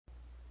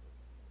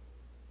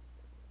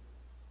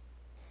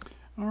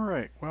All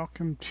right,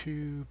 welcome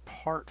to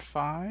part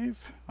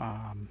 5,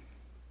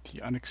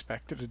 the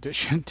unexpected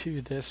addition to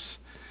this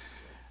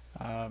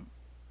uh,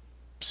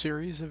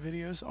 series of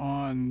videos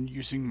on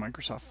using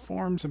Microsoft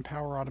Forms and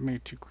Power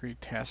Automate to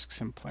create tasks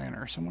in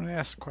Planner. Someone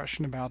asked a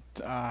question about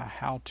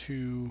how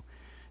to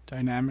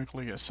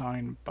dynamically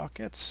assign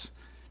buckets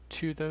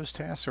to those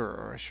tasks,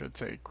 or I should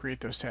say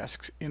create those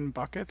tasks in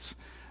buckets.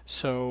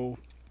 So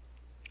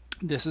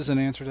this is an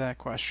answer to that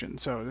question.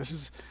 So this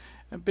is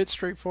a bit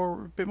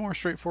straightforward, a bit more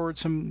straightforward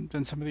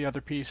than some of the other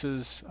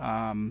pieces.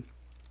 I'm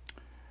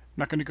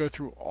not going to go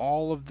through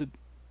all of the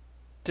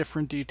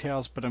different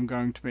details, but I'm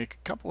going to make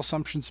a couple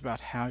assumptions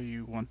about how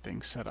you want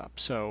things set up.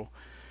 So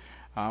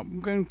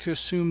I'm going to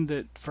assume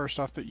that first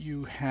off that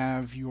you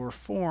have your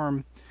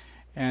form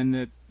and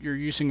that you're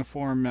using a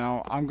form.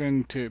 Now I'm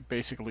going to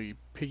basically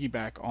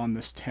piggyback on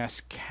this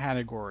task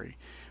category,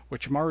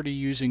 which I'm already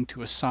using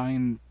to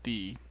assign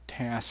the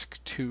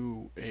task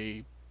to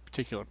a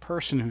particular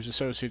person who's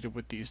associated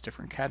with these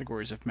different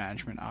categories of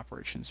management,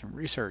 operations, and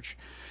research.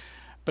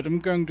 But I'm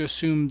going to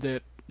assume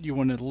that you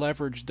want to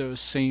leverage those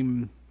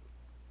same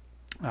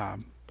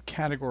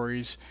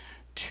categories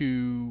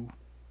to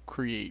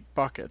create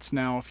buckets.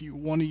 Now, if you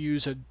want to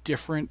use a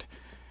different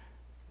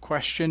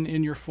question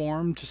in your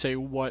form to say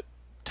what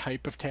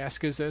type of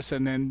task is this,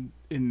 and then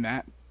in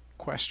that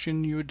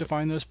question you would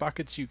define those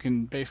buckets, you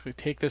can basically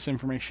take this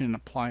information and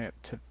apply it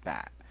to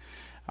that.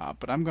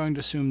 But I'm going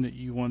to assume that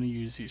you want to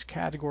use these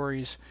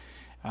categories.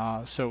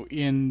 So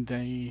in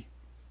the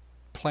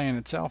plan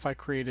itself, I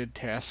created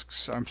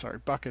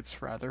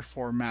buckets rather,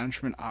 for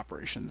management,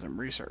 operations, and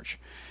research.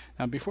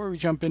 Now, before we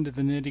jump into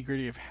the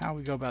nitty-gritty of how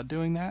we go about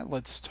doing that,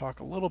 let's talk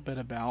a little bit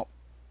about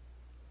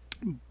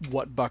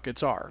what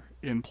buckets are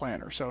in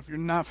Planner. So if you're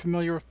not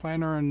familiar with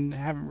Planner and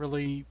haven't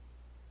really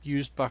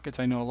used buckets,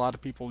 I know a lot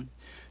of people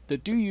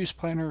that do use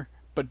Planner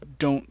but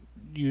don't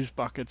use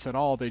buckets at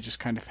all. They just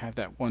kind of have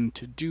that one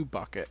to-do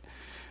bucket.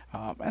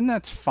 And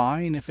that's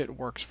fine if it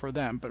works for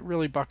them, but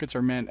really buckets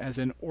are meant as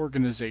an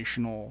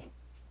organizational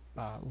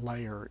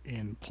layer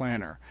in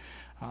Planner.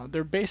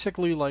 They're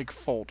basically like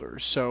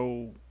folders.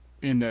 So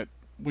in that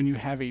when you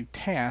have a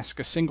task,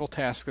 a single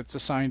task that's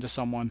assigned to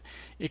someone,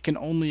 it can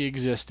only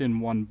exist in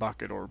one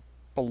bucket or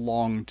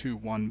belong to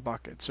one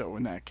bucket. So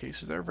in that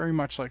case, they're very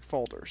much like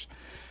folders.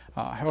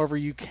 However,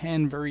 you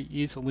can very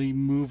easily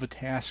move a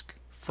task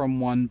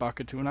from one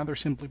bucket to another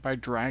simply by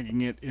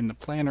dragging it in the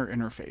Planner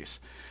interface.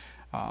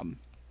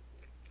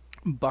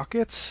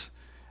 Buckets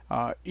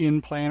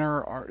in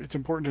Planner it's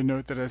important to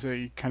note that as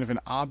a kind of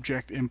an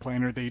object in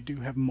Planner, they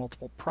do have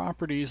multiple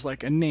properties,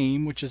 like a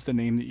name, which is the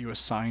name that you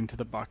assign to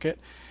the bucket,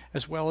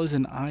 as well as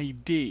an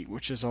ID,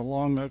 which is a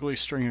long, ugly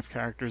string of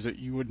characters that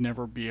you would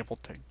never be able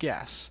to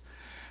guess.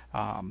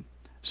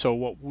 So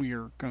what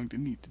we're going to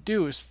need to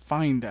do is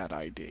find that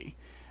ID.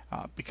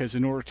 Because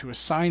in order to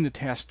assign the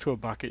task to a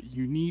bucket,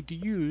 you need to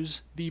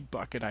use the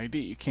bucket ID.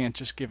 You can't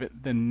just give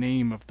it the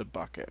name of the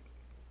bucket.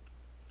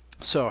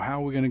 So how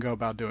are we going to go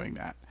about doing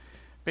that?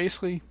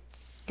 Basically,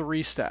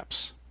 3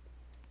 steps.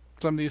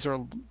 Some of these are,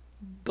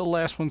 the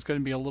last one's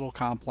going to be a little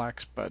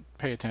complex, but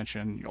pay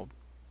attention, you'll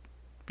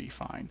be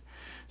fine.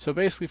 So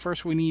basically,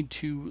 first we need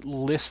to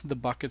list the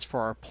buckets for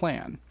our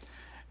plan.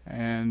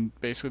 And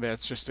basically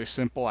that's just a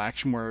simple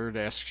action where it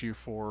asks you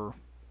for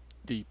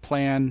the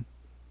plan,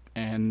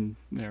 and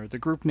the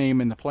group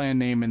name and the plan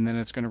name, and then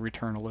it's going to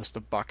return a list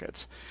of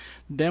buckets.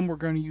 Then we're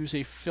going to use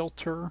a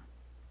filter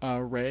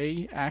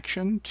array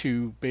action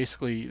to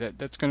basically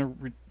that's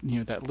going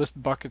to that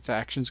list buckets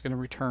action is going to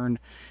return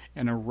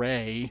an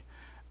array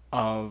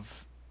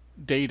of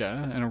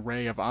data, an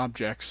array of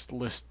objects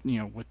list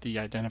with the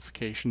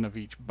identification of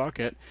each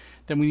bucket.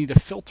 Then we need to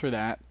filter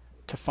that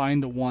to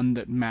find the one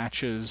that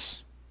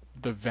matches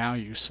the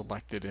value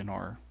selected in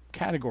our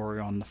category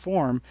on the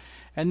form,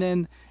 and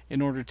then in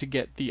order to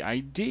get the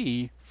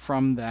ID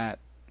from that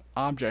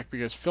object,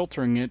 because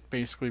filtering it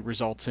basically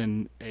results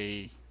in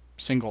a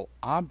single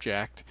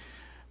object,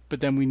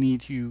 but then we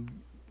need to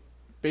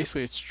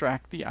basically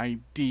extract the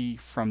ID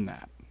from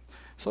that.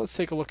 So let's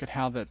take a look at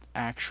how that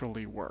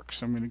actually works.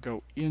 So I'm going to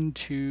go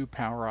into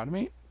Power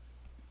Automate,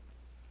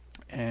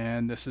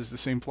 and this is the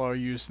same flow I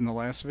used in the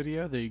last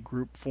video, the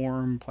group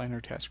form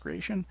planner task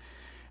creation,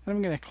 and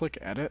I'm going to click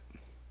Edit,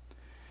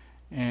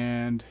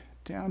 and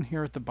down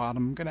here at the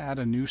bottom I'm going to add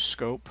a new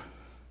scope.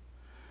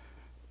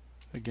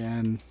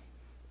 Again,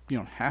 you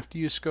don't have to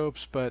use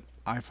scopes, but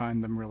I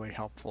find them really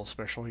helpful,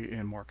 especially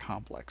in more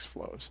complex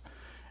flows.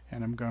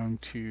 And I'm going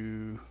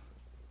to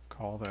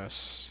call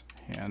this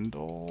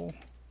handle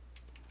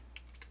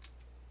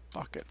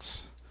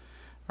buckets.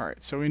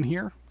 Alright, so in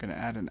here I'm going to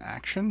add an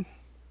action,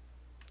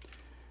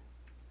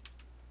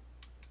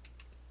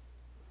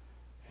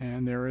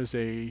 and there is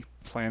a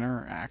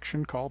planner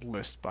action called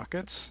list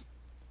buckets.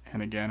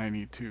 And again, I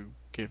need to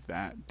give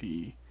that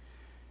the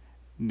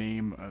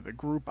name of the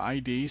group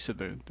ID, so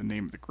the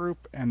name of the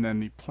group, and then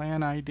the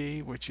plan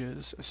ID, which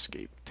is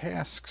escape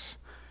tasks.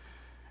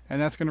 And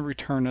that's going to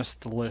return us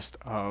the list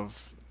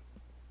of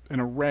an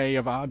array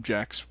of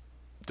objects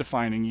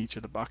defining each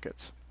of the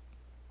buckets.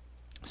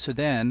 So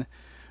then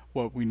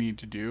what we need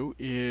to do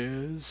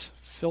is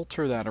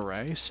filter that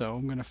array. So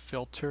I'm going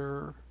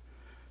to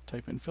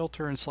type in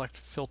filter and select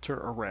filter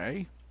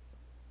array.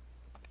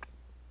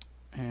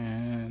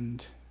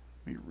 And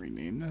let me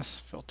rename this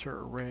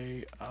filter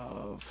array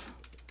of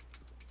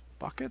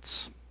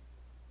buckets.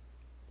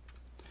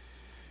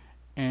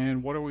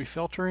 And what are we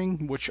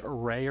filtering? Which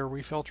array are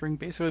we filtering?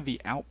 Basically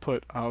the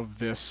output of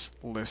this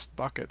list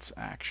buckets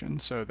action.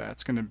 So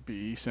that's going to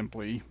be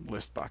simply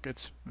list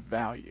buckets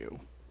value.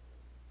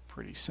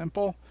 Pretty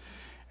simple.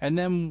 And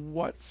then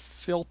what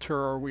filter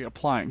are we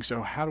applying?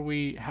 So how do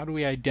we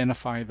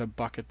identify the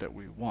bucket that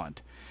we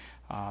want?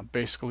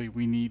 Basically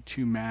we need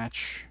to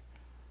match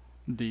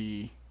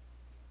the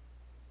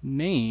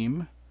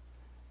name,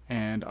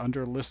 and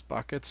under list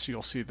buckets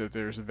you'll see that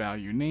there's a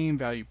value name,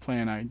 value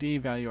plan ID,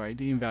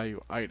 and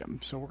value item.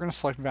 So we're going to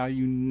select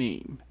value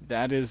name.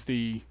 That is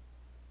the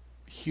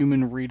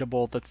human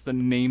readable, that's the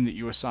name that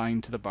you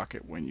assign to the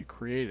bucket when you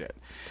create it.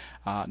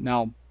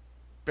 Now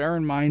bear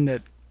in mind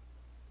that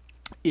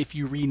if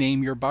you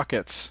rename your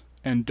buckets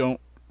and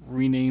don't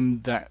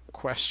rename that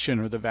question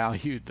or the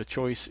value, the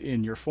choice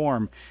in your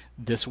form,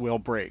 this will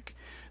break.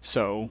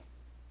 So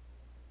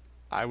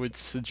I would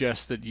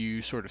suggest that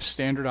you sort of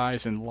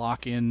standardize and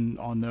lock in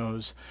on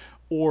those,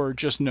 or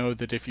just know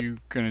that if you're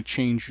going to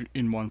change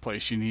in one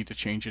place, you need to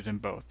change it in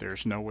both.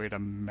 There's no way to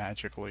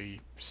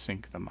magically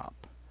sync them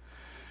up.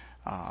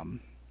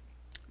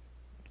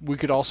 We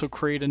could also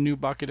create a new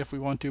bucket if we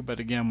want to, but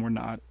again, we're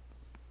not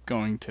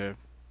going to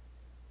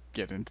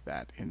get into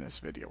that in this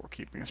video. We're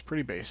keeping this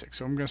pretty basic.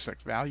 So I'm going to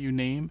select value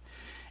name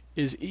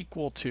is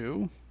equal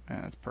to,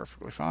 and that's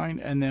perfectly fine.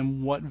 And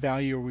then what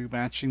value are we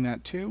matching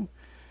that to?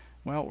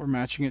 Well, we're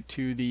matching it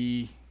to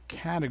the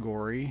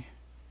category,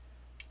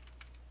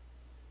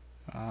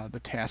 the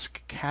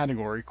task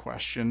category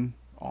question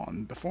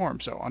on the form.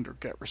 So under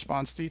get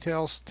response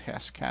details,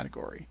 task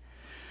category.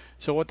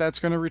 So what that's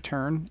going to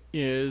return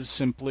is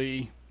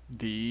simply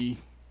the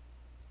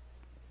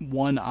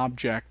one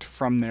object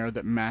from there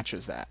that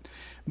matches that.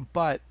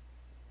 But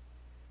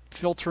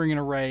filtering an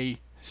array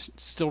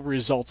still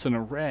results in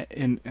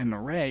an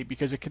array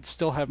because it could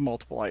still have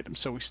multiple items.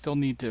 So we still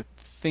need to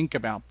think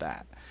about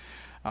that.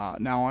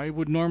 Now I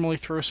would normally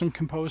throw some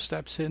compose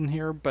steps in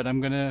here, but I'm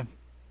going to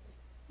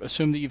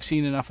assume that you've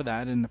seen enough of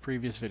that in the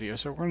previous video.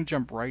 So we're going to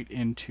jump right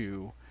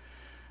into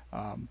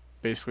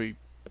basically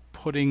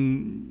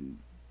putting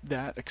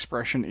that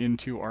expression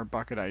into our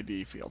bucket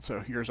ID field. So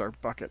here's our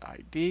bucket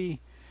ID,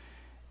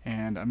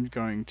 and I'm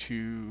going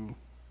to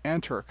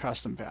enter a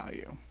custom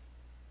value.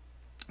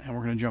 And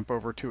we're going to jump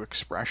over to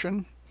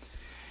expression.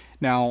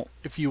 Now,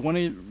 if you want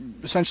to,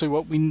 essentially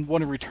what we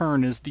want to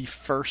return is the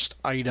first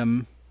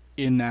item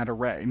in that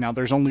array. Now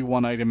there's only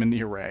one item in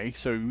the array,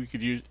 so we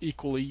could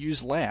equally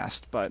use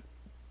last, but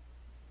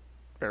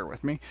bear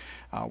with me.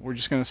 We're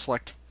just going to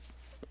select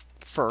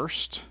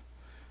first,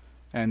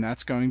 and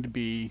that's going to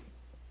be,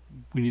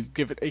 we need to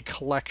give it a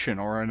collection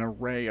or an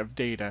array of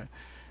data.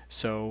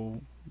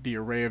 So the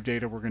array of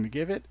data we're going to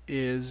give it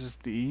is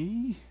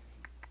the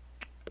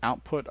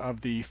output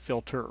of the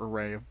filter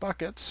array of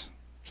buckets.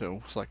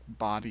 So select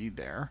body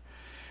there.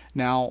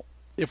 Now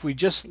if we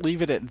just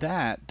leave it at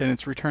that, then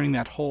it's returning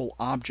that whole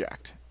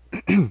object.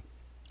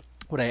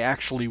 What I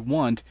actually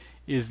want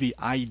is the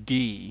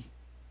ID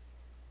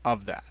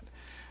of that.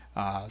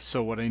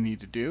 So what I need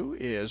to do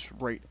is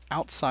right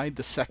outside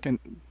the second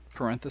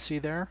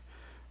parenthesis there,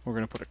 we're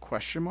going to put a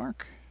question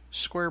mark,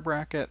 square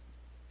bracket,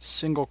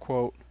 single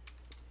quote,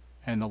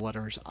 and the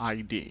letters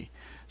ID.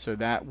 So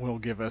that will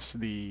give us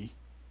the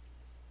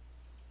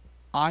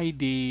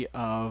ID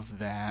of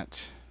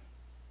that,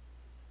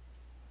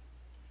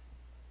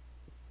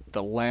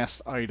 the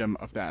last item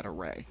of that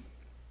array.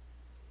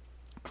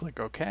 Click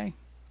OK,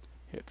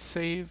 hit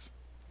save,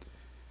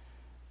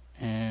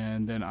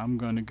 and then I'm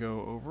going to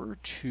go over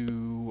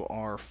to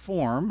our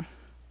form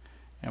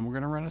and we're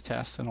going to run a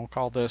test, and I'll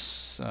call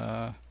this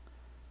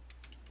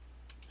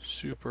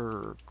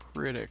super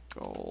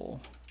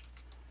critical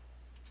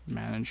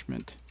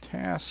management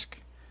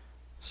task.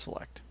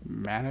 Select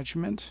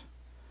management,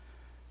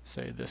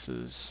 say this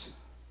is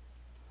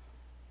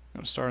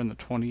going to start on the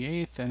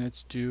 28th and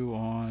it's due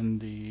on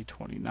the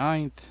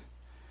 29th.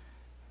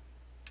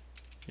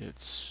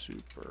 It's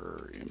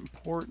super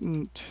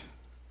important,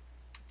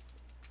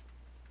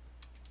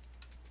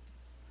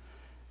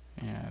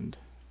 and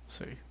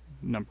say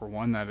number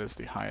 1, that is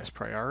the highest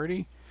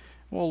priority.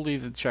 We'll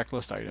leave the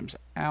checklist items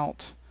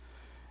out,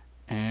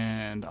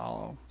 and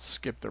I'll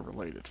skip the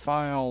related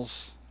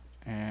files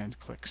and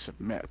click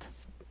submit.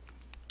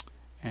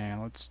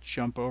 And let's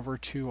jump over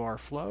to our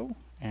flow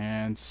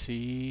and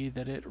see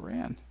that it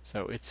ran.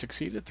 So it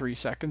succeeded 3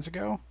 seconds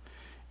ago.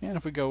 And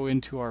if we go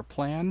into our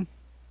plan,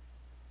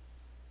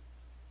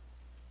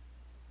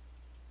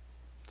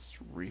 let's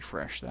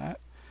refresh that.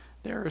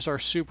 There is our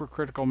super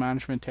critical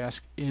management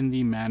task in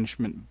the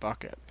management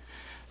bucket.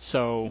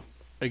 So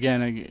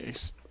again, I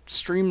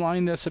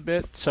streamline this a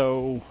bit,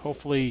 so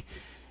hopefully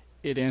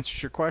it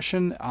answers your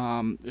question.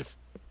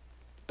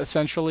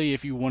 Essentially,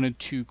 if you wanted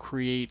to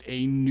create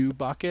a new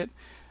bucket,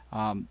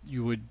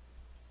 you would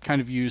kind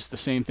of use the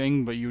same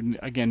thing, but you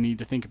again need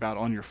to think about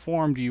on your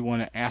form, do you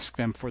want to ask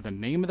them for the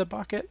name of the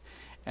bucket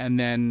and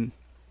then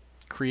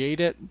create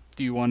it?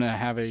 Do you want to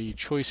have a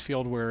choice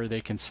field where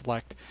they can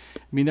select?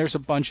 I mean, there's a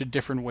bunch of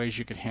different ways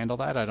you could handle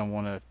that. I don't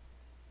want to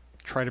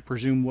try to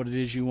presume what it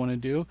is you want to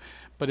do,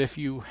 but if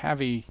you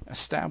have a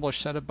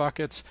established set of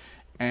buckets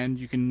and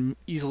you can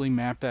easily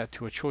map that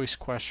to a choice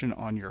question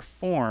on your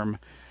form,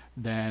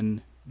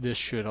 then this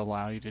should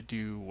allow you to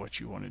do what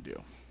you want to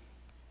do.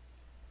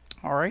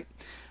 All right.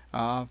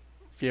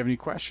 If you have any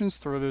questions,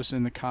 throw those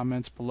in the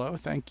comments below.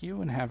 Thank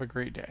you and have a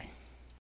great day.